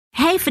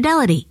Hey,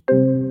 Fidelity.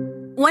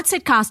 What's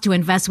it cost to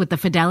invest with the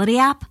Fidelity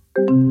app?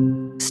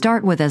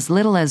 Start with as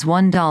little as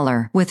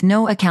 $1 with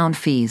no account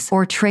fees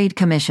or trade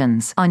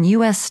commissions on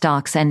U.S.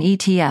 stocks and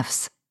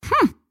ETFs.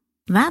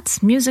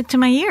 That's music to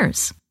my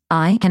ears.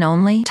 I can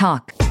only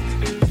talk.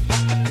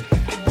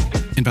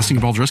 Investing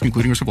involves risk,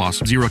 including risk of loss.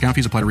 Zero account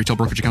fees apply to retail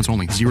brokerage accounts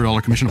only.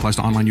 $0 commission applies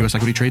to online U.S.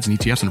 equity trades and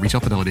ETFs and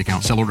retail Fidelity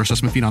accounts. Sell order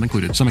assessment fee not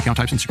included. Some account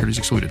types and securities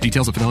excluded.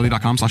 Details at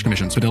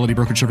fidelity.com/commissions. Fidelity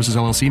Brokerage Services,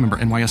 LLC, member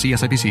NYSE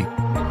SIPC.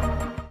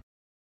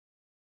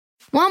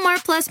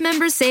 Walmart Plus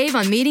members save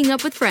on meeting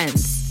up with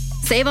friends.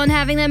 Save on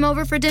having them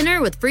over for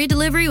dinner with free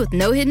delivery with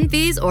no hidden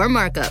fees or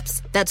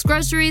markups. That's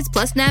groceries,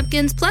 plus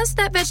napkins, plus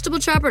that vegetable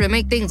chopper to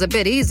make things a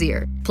bit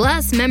easier.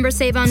 Plus, members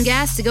save on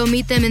gas to go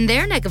meet them in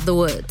their neck of the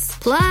woods.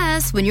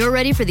 Plus, when you're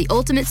ready for the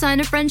ultimate sign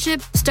of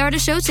friendship, start a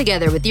show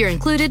together with your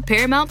included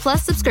Paramount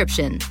Plus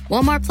subscription.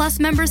 Walmart Plus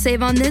members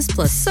save on this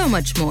plus so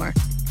much more.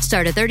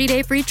 Start a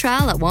 30-day free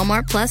trial at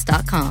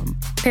walmartplus.com.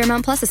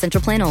 Paramount Plus Essential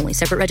Plan only.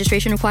 Separate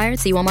registration required.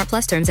 See Walmart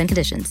Plus terms and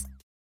conditions.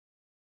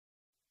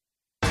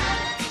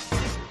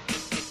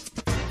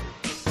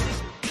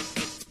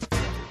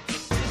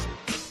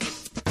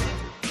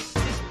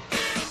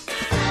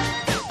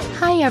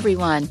 Hi,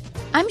 everyone.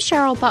 I'm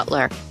Cheryl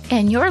Butler,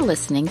 and you're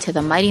listening to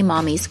the Mighty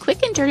Mommy's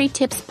Quick and Dirty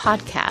Tips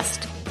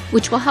podcast,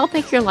 which will help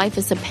make your life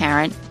as a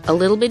parent a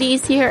little bit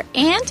easier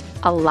and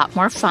a lot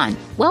more fun.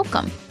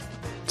 Welcome.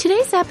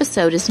 Today's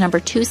episode is number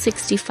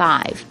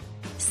 265,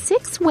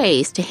 6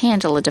 ways to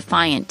handle a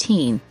defiant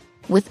teen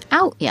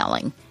without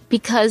yelling,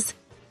 because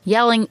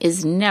yelling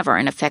is never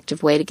an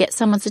effective way to get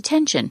someone's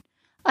attention,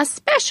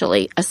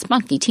 especially a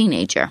spunky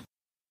teenager.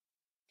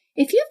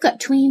 If you've got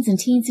tweens and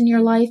teens in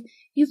your life,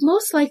 you've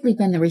most likely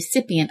been the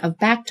recipient of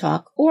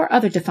backtalk or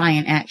other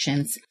defiant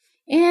actions.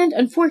 And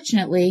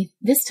unfortunately,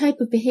 this type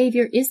of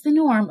behavior is the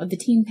norm of the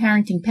teen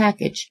parenting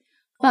package.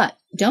 But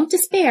don't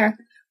despair.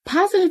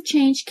 Positive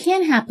change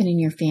can happen in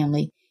your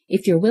family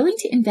if you're willing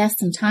to invest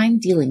some time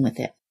dealing with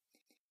it.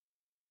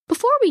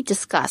 Before we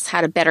discuss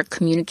how to better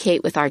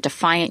communicate with our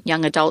defiant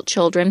young adult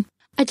children,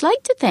 I'd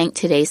like to thank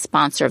today's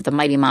sponsor of the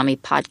Mighty Mommy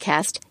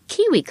podcast,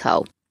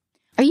 KiwiCo.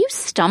 Are you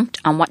stumped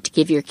on what to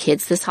give your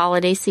kids this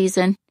holiday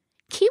season?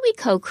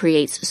 KiwiCo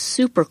creates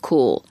super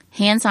cool,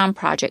 hands-on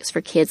projects for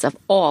kids of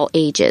all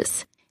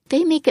ages.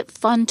 They make it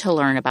fun to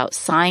learn about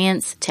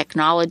science,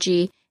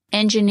 technology,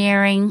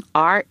 engineering,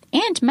 art,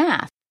 and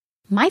math.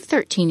 My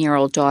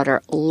 13-year-old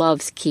daughter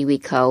loves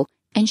KiwiCo,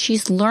 and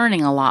she's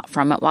learning a lot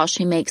from it while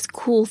she makes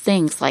cool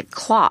things like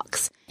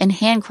clocks and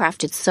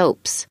handcrafted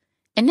soaps.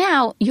 And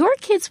now your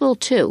kids will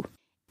too.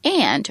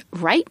 And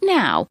right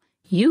now,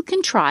 you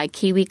can try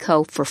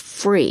KiwiCo for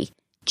free,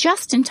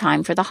 just in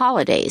time for the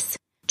holidays.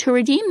 To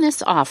redeem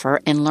this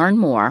offer and learn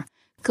more,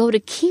 go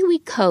to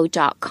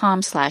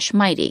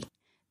kiwico.com/mighty.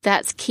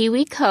 That's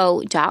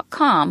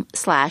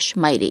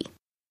kiwico.com/mighty.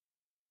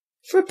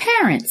 For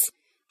parents,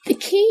 the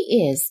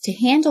key is to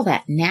handle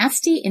that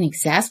nasty and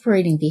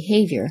exasperating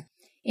behavior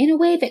in a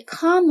way that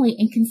calmly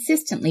and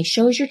consistently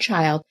shows your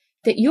child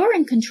that you're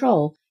in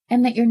control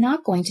and that you're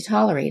not going to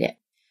tolerate it.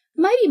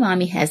 Mighty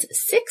Mommy has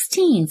 6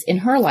 teens in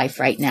her life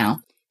right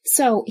now,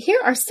 so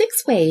here are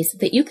 6 ways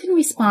that you can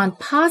respond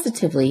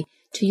positively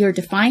to your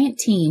defiant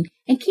teen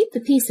and keep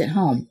the peace at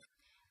home.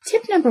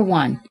 Tip number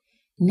 1,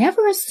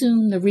 never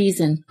assume the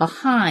reason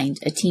behind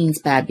a teen's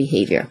bad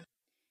behavior.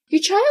 Your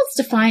child's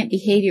defiant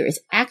behavior is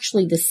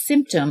actually the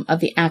symptom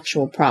of the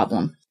actual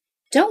problem.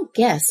 Don't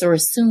guess or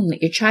assume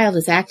that your child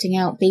is acting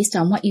out based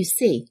on what you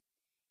see.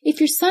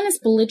 If your son is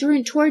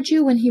belligerent towards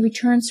you when he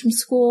returns from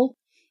school,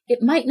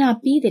 it might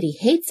not be that he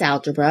hates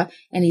algebra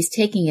and he's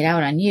taking it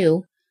out on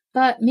you,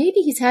 but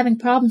maybe he's having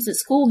problems at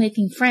school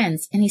making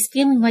friends and he's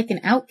feeling like an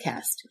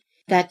outcast.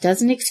 That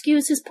doesn't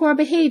excuse his poor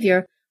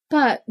behavior,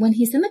 but when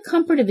he's in the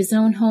comfort of his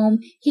own home,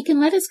 he can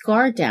let his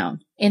guard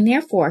down and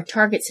therefore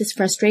targets his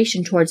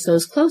frustration towards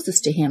those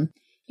closest to him,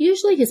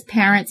 usually his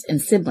parents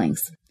and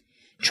siblings.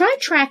 Try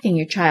tracking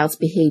your child's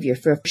behavior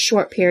for a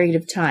short period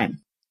of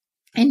time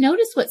and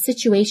notice what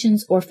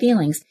situations or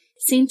feelings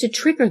seem to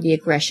trigger the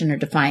aggression or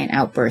defiant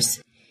outbursts.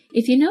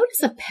 If you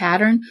notice a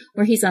pattern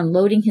where he's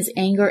unloading his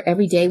anger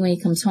every day when he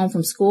comes home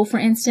from school, for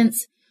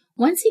instance,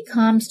 once he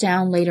calms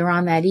down later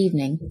on that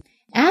evening,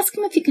 ask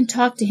him if you can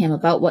talk to him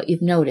about what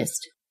you've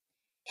noticed.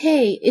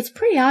 Hey, it's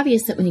pretty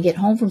obvious that when you get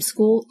home from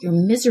school, you're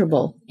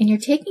miserable and you're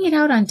taking it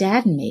out on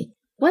Dad and me.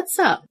 What's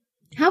up?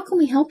 How can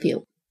we help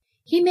you?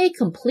 He may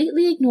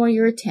completely ignore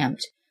your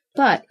attempt,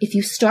 but if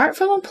you start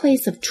from a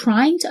place of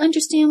trying to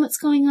understand what's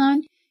going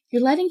on,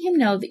 you're letting him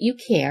know that you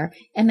care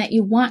and that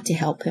you want to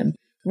help him,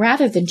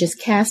 rather than just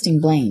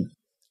casting blame.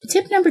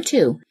 Tip number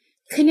 2,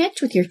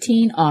 connect with your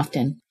teen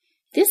often.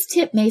 This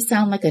tip may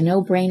sound like a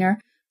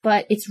no-brainer,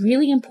 but it's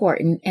really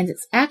important and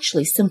it's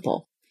actually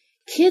simple.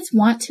 Kids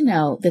want to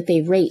know that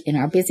they rate in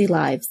our busy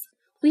lives.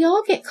 We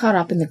all get caught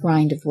up in the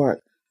grind of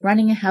work,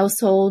 running a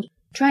household,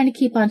 trying to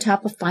keep on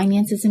top of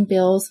finances and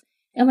bills.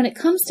 And when it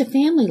comes to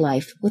family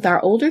life with our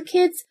older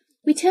kids,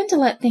 we tend to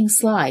let things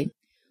slide.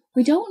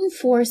 We don't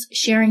enforce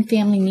sharing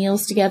family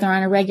meals together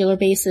on a regular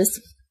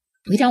basis.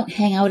 We don't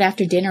hang out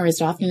after dinner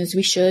as often as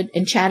we should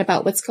and chat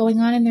about what's going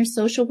on in their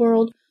social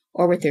world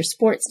or with their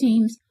sports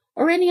teams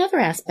or any other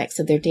aspects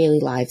of their daily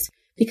lives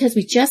because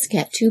we just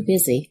get too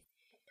busy.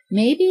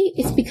 Maybe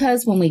it's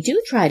because when we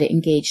do try to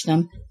engage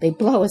them, they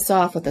blow us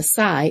off with a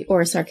sigh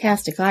or a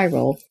sarcastic eye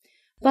roll.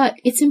 But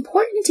it's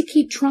important to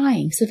keep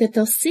trying so that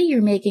they'll see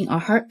you're making a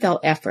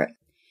heartfelt effort.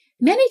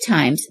 Many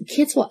times,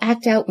 kids will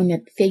act out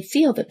when they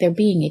feel that they're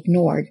being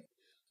ignored.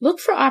 Look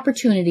for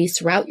opportunities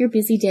throughout your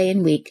busy day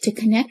and week to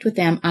connect with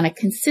them on a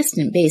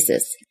consistent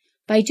basis.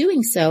 By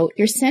doing so,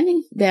 you're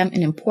sending them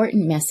an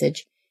important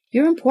message.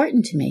 You're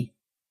important to me.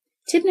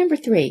 Tip number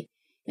 3,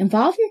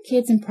 involve your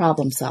kids in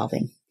problem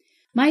solving.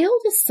 My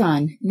oldest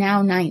son,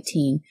 now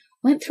 19,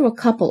 went through a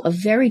couple of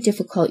very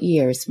difficult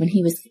years when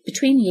he was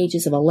between the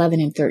ages of 11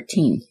 and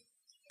 13.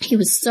 He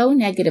was so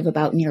negative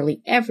about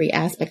nearly every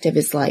aspect of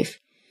his life.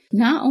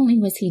 Not only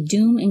was he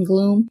doom and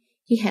gloom,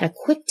 he had a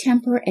quick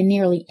temper and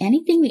nearly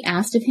anything we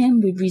asked of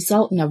him would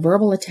result in a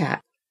verbal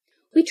attack.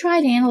 We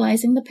tried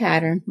analyzing the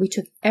pattern. We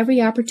took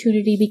every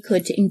opportunity we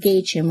could to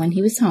engage him when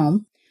he was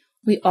home.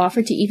 We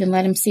offered to even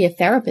let him see a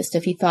therapist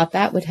if he thought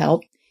that would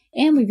help.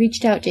 And we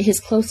reached out to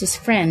his closest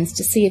friends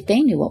to see if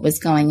they knew what was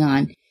going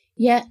on.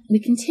 Yet, we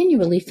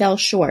continually fell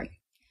short.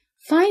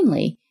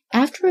 Finally,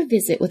 after a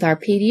visit with our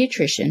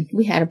pediatrician,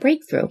 we had a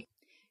breakthrough.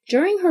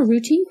 During her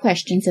routine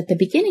questions at the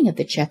beginning of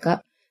the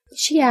checkup,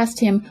 she asked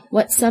him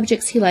what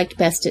subjects he liked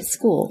best at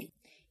school.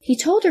 He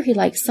told her he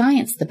liked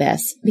science the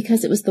best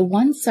because it was the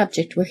one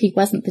subject where he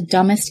wasn't the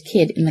dumbest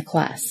kid in the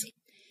class.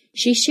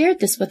 She shared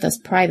this with us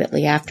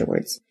privately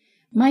afterwards.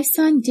 My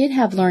son did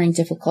have learning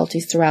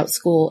difficulties throughout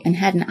school and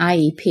had an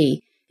IEP,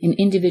 an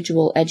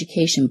individual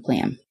education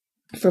plan,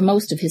 for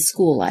most of his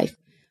school life.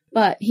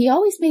 But he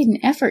always made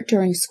an effort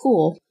during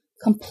school,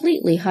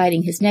 completely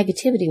hiding his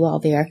negativity while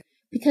there,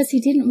 because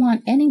he didn't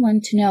want anyone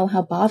to know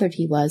how bothered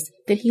he was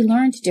that he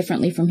learned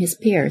differently from his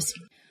peers.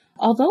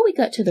 Although we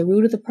got to the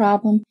root of the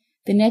problem,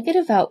 the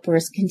negative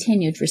outbursts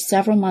continued for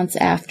several months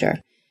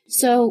after,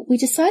 so we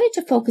decided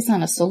to focus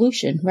on a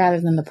solution rather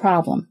than the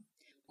problem.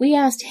 We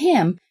asked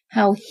him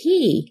how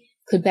he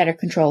could better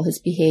control his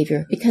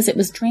behavior because it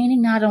was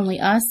draining not only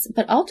us,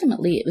 but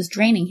ultimately it was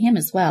draining him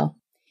as well.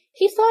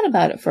 He thought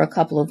about it for a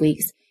couple of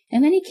weeks,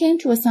 and then he came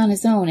to us on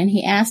his own and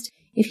he asked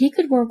if he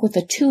could work with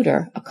a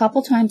tutor a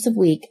couple times a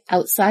week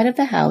outside of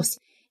the house,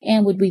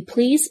 and would we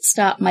please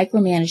stop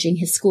micromanaging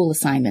his school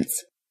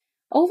assignments.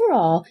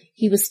 Overall,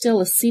 he was still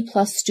a C+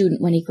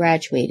 student when he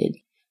graduated.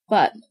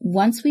 But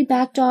once we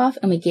backed off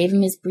and we gave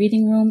him his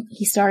breathing room,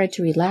 he started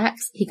to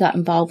relax, he got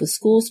involved with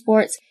school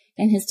sports,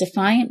 and his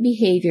defiant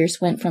behaviors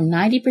went from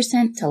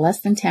 90% to less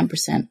than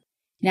 10%.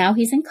 Now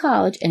he's in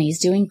college and he's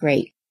doing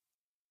great.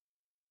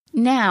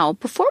 Now,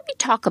 before we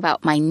talk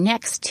about my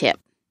next tip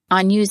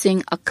on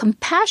using a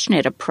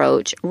compassionate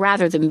approach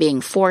rather than being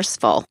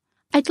forceful,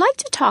 I'd like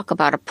to talk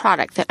about a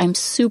product that I'm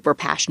super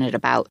passionate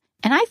about,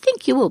 and I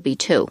think you will be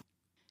too.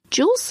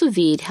 Joule Sous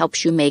Vide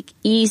helps you make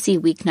easy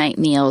weeknight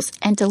meals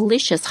and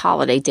delicious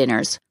holiday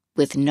dinners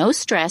with no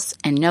stress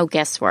and no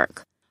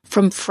guesswork.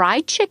 From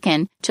fried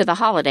chicken to the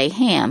holiday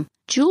ham,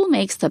 Joule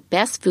makes the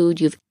best food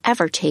you've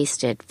ever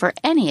tasted for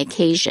any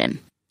occasion.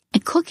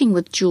 And cooking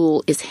with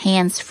Joule is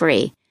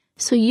hands-free,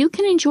 so you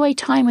can enjoy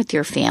time with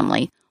your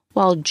family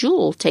while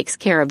Joule takes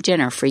care of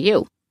dinner for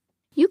you.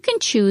 You can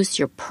choose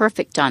your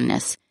perfect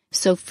doneness,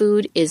 so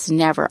food is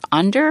never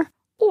under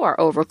or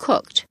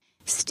overcooked.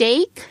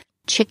 Steak,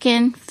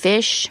 chicken,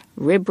 fish,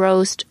 rib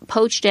roast,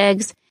 poached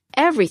eggs,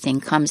 everything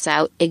comes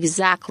out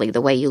exactly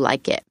the way you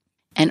like it.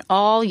 And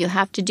all you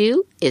have to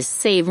do is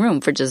save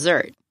room for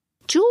dessert.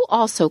 Joule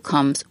also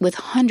comes with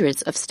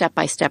hundreds of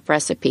step-by-step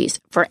recipes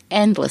for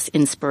endless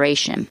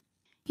inspiration.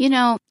 You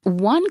know,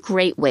 one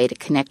great way to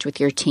connect with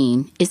your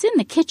teen is in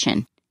the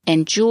kitchen,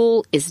 and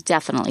Joule is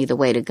definitely the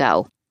way to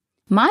go.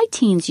 My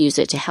teens use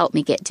it to help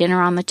me get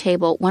dinner on the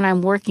table when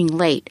I'm working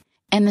late,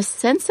 and the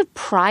sense of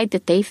pride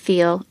that they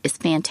feel is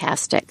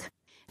fantastic.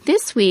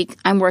 This week,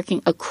 I'm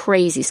working a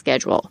crazy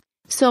schedule,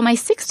 so my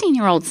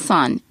 16-year-old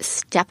son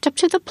stepped up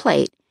to the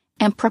plate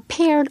and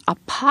prepared a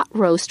pot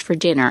roast for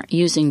dinner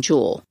using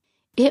Joule.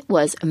 It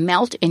was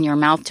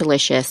melt-in-your-mouth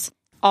delicious,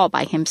 all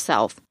by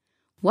himself.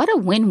 What a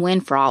win-win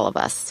for all of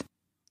us.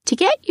 To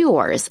get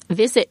yours,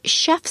 visit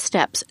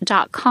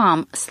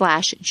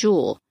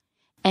chefsteps.com/Joule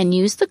and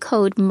use the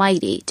code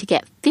MIGHTY to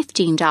get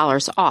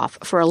 $15 off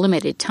for a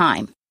limited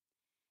time.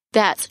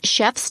 That's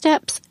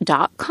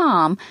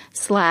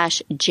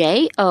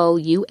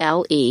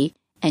chefsteps.com/JOULE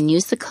and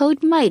use the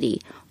code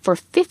MIGHTY for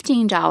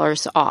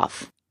 $15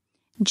 off.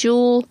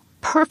 Joule,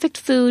 perfect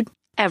food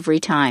every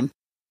time.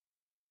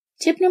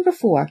 Tip number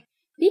 4,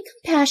 be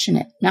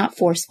compassionate, not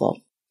forceful.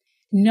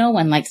 No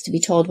one likes to be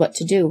told what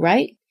to do,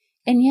 right?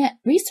 And yet,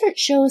 research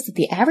shows that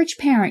the average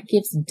parent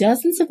gives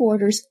dozens of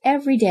orders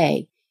every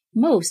day,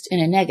 most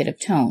in a negative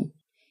tone.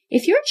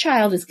 If your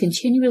child is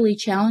continually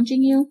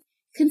challenging you,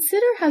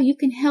 consider how you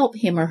can help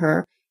him or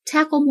her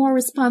tackle more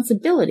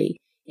responsibility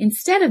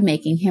instead of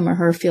making him or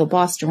her feel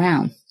bossed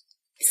around.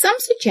 Some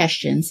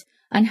suggestions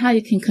on how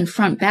you can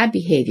confront bad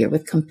behavior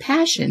with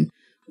compassion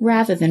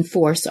rather than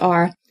force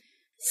are: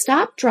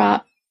 Stop,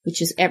 drop,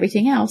 which is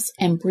everything else,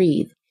 and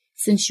breathe.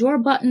 Since your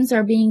buttons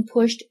are being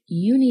pushed,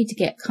 you need to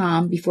get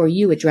calm before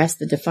you address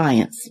the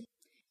defiance.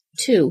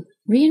 2.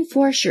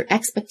 Reinforce your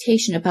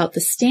expectation about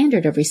the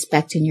standard of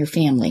respect in your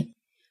family.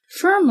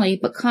 Firmly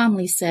but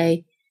calmly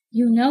say,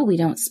 "You know we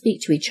don't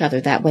speak to each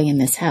other that way in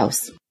this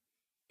house."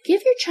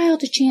 Give your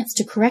child a chance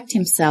to correct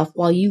himself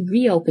while you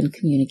reopen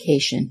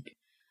communication.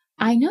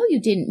 "I know you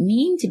didn't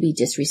mean to be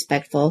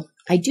disrespectful.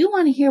 I do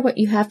want to hear what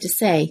you have to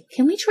say.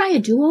 Can we try a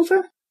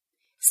do-over?"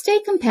 Stay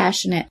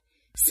compassionate.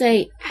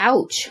 Say,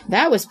 "Ouch,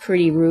 that was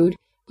pretty rude.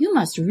 You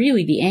must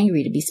really be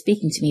angry to be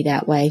speaking to me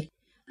that way.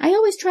 I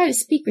always try to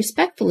speak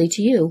respectfully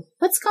to you.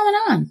 What's going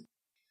on?"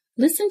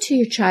 Listen to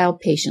your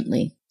child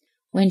patiently.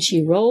 When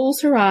she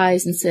rolls her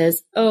eyes and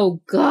says,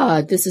 "Oh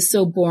God, this is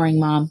so boring,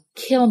 Mom.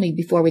 Kill me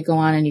before we go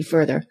on any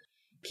further,"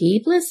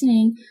 keep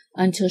listening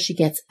until she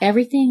gets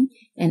everything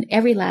and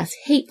every last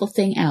hateful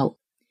thing out.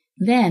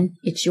 Then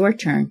it's your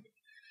turn.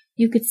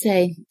 You could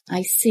say,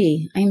 "I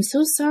see. I am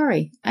so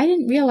sorry. I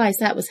didn't realize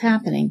that was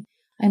happening.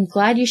 I'm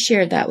glad you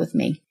shared that with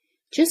me."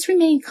 Just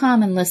remain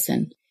calm and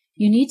listen.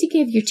 You need to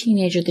give your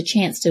teenager the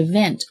chance to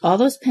vent all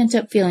those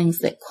pent-up feelings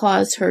that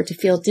caused her to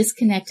feel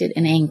disconnected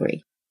and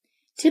angry.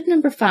 Tip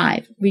number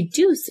 5,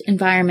 reduce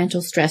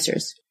environmental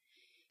stressors.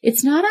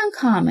 It's not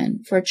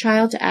uncommon for a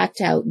child to act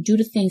out due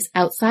to things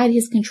outside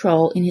his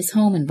control in his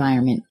home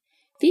environment.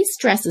 These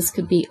stresses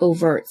could be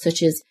overt,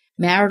 such as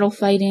marital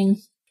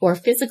fighting, or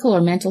physical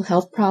or mental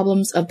health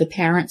problems of the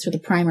parents or the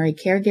primary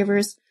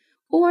caregivers,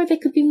 or they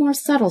could be more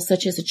subtle,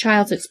 such as a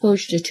child's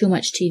exposure to too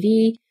much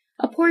TV,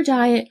 a poor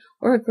diet,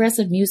 or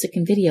aggressive music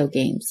and video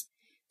games.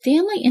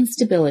 Family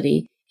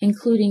instability,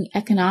 including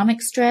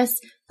economic stress,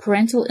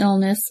 parental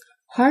illness,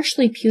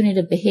 harshly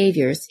punitive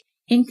behaviors,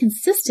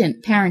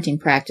 inconsistent parenting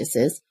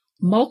practices,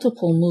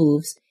 multiple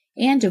moves,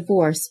 and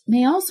divorce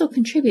may also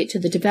contribute to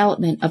the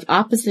development of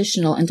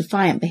oppositional and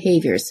defiant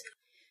behaviors.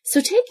 So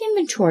take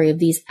inventory of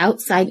these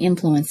outside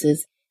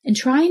influences and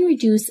try and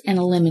reduce and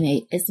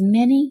eliminate as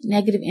many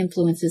negative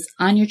influences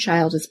on your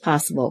child as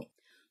possible,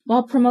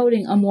 while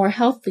promoting a more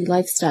healthy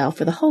lifestyle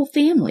for the whole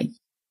family.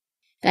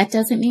 That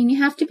doesn't mean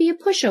you have to be a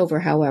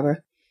pushover,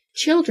 however.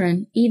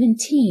 Children, even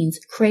teens,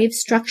 crave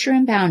structure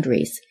and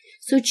boundaries,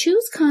 so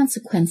choose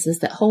consequences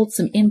that hold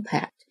some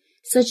impact,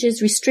 such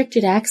as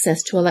restricted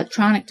access to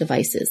electronic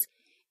devices,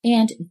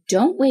 and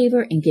don't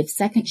waver and give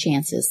second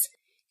chances.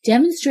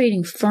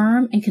 Demonstrating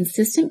firm and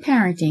consistent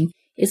parenting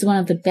is one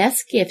of the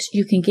best gifts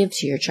you can give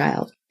to your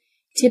child.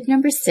 Tip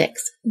number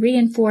 6,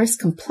 reinforce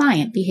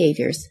compliant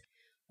behaviors.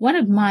 One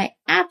of my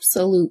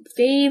absolute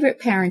favorite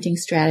parenting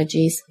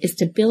strategies is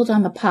to build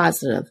on the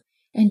positive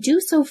and do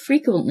so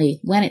frequently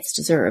when it's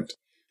deserved.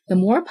 The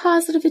more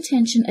positive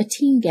attention a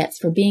teen gets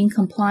for being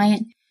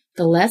compliant,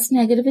 the less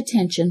negative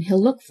attention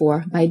he'll look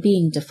for by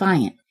being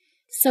defiant.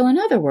 So in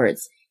other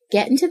words,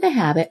 get into the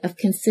habit of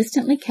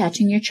consistently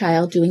catching your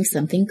child doing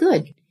something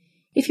good.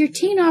 If your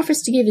teen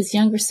offers to give his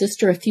younger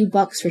sister a few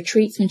bucks for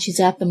treats when she's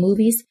at the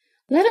movies,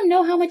 let him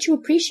know how much you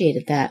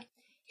appreciated that.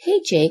 "Hey,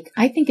 Jake,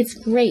 I think it's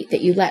great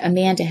that you let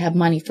Amanda have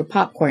money for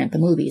popcorn at the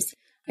movies.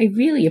 I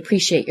really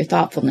appreciate your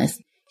thoughtfulness.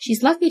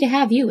 She's lucky to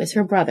have you as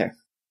her brother."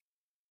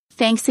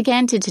 Thanks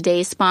again to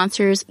today's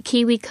sponsors,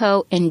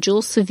 KiwiCo and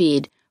Jules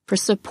Savid, for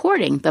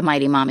supporting the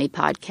Mighty Mommy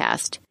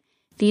podcast.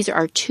 These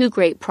are 2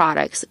 great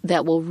products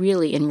that will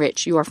really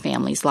enrich your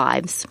family's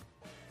lives.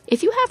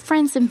 If you have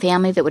friends and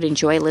family that would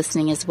enjoy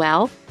listening as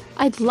well,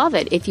 I'd love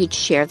it if you'd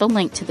share the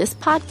link to this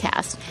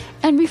podcast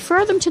and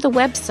refer them to the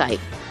website,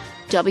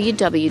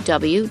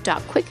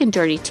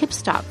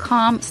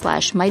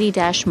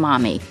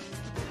 www.quickanddirtytips.com/mighty-mommy.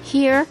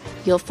 Here,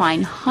 you'll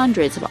find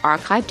hundreds of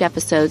archived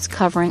episodes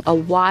covering a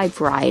wide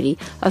variety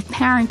of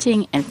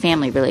parenting and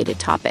family-related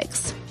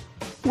topics.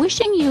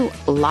 Wishing you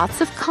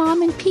lots of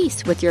calm and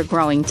peace with your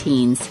growing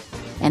teens.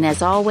 And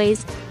as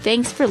always,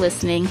 thanks for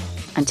listening.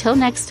 Until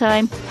next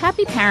time,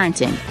 happy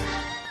parenting.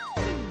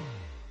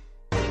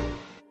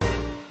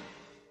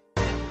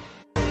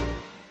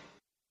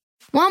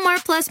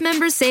 Walmart Plus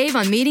members save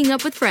on meeting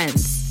up with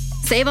friends.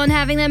 Save on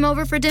having them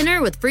over for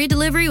dinner with free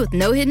delivery with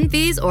no hidden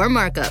fees or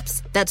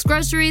markups. That's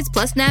groceries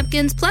plus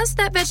napkins plus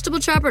that vegetable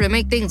chopper to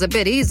make things a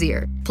bit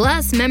easier.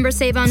 Plus, members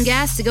save on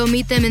gas to go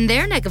meet them in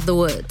their neck of the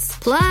woods.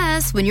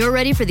 Plus, when you're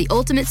ready for the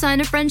ultimate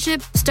sign of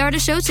friendship, start a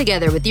show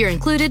together with your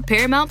included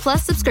Paramount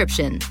Plus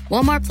subscription.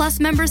 Walmart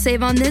Plus members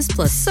save on this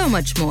plus so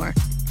much more.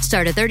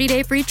 Start a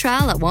 30-day free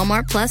trial at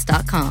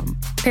walmartplus.com.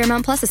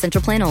 Paramount Plus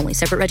Essential Plan only.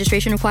 Separate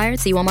registration required.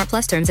 See Walmart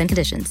Plus terms and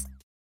conditions.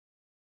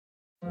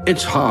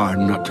 It's hard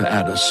not to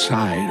add a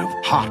side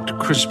of hot,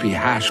 crispy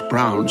hash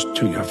browns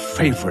to your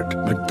favorite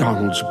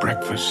McDonald's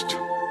breakfast.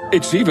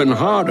 It's even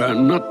harder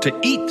not to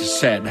eat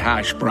said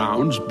hash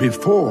browns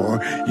before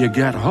you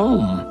get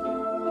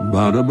home.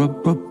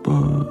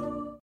 Ba-da-ba-ba-ba.